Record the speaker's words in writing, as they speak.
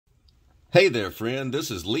Hey there, friend. This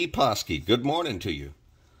is Lee Posky. Good morning to you.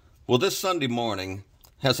 Well, this Sunday morning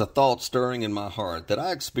has a thought stirring in my heart that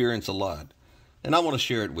I experience a lot, and I want to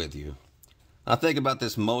share it with you. I think about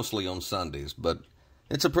this mostly on Sundays, but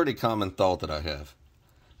it's a pretty common thought that I have.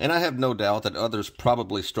 And I have no doubt that others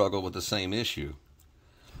probably struggle with the same issue.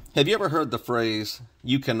 Have you ever heard the phrase,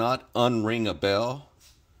 "You cannot unring a bell"?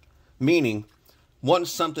 Meaning, once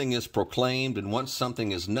something is proclaimed and once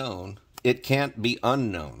something is known, it can't be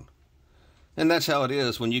unknown. And that's how it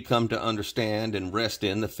is when you come to understand and rest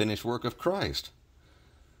in the finished work of Christ.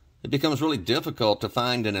 It becomes really difficult to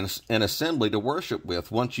find an assembly to worship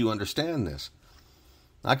with once you understand this.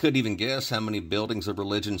 I couldn't even guess how many buildings of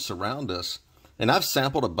religion surround us, and I've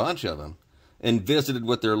sampled a bunch of them and visited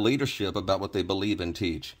with their leadership about what they believe and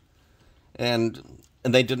teach. And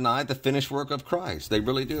they deny the finished work of Christ. They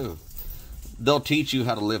really do. They'll teach you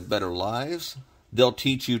how to live better lives. They'll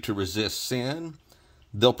teach you to resist sin.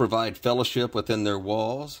 They'll provide fellowship within their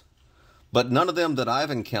walls. But none of them that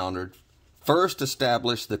I've encountered first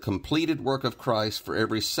establish the completed work of Christ for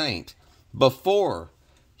every saint before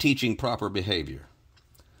teaching proper behavior.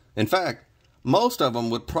 In fact, most of them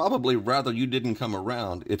would probably rather you didn't come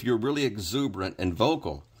around if you're really exuberant and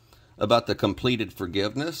vocal about the completed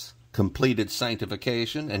forgiveness, completed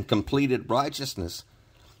sanctification, and completed righteousness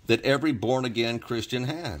that every born-again Christian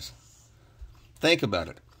has. Think about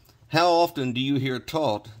it. How often do you hear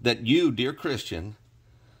taught that you, dear Christian,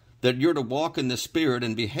 that you're to walk in the Spirit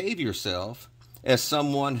and behave yourself as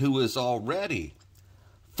someone who is already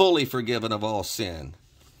fully forgiven of all sin?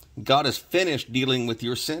 God has finished dealing with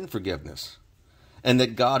your sin forgiveness, and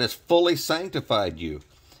that God has fully sanctified you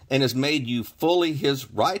and has made you fully His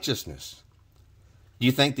righteousness. Do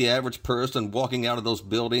you think the average person walking out of those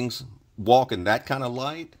buildings walk in that kind of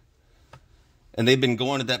light? And they've been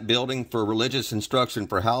going to that building for religious instruction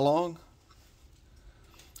for how long?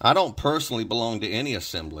 I don't personally belong to any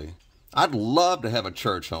assembly. I'd love to have a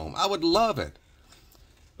church home. I would love it.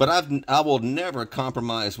 But I will never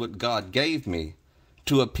compromise what God gave me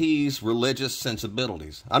to appease religious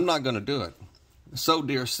sensibilities. I'm not going to do it. So,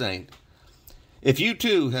 dear saint, if you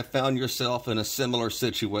too have found yourself in a similar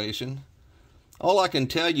situation, all I can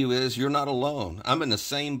tell you is you're not alone. I'm in the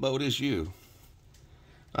same boat as you.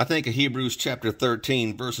 I think of Hebrews chapter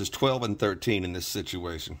 13, verses 12 and 13 in this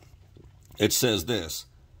situation. It says this,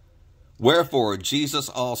 "Wherefore Jesus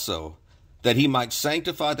also, that he might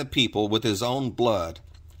sanctify the people with his own blood,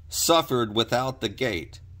 suffered without the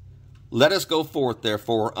gate. Let us go forth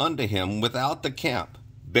therefore unto him without the camp,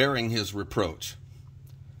 bearing his reproach."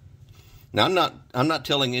 Now, I'm not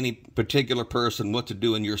telling any particular person what to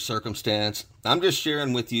do in your circumstance. I'm just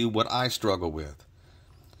sharing with you what I struggle with.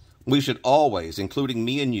 We should always, including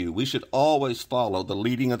me and you, we should always follow the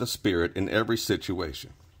leading of the Spirit in every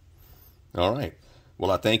situation. All right.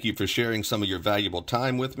 Well, I thank you for sharing some of your valuable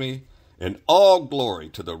time with me. And all glory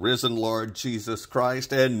to the risen Lord Jesus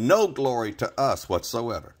Christ, and no glory to us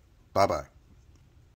whatsoever. Bye-bye.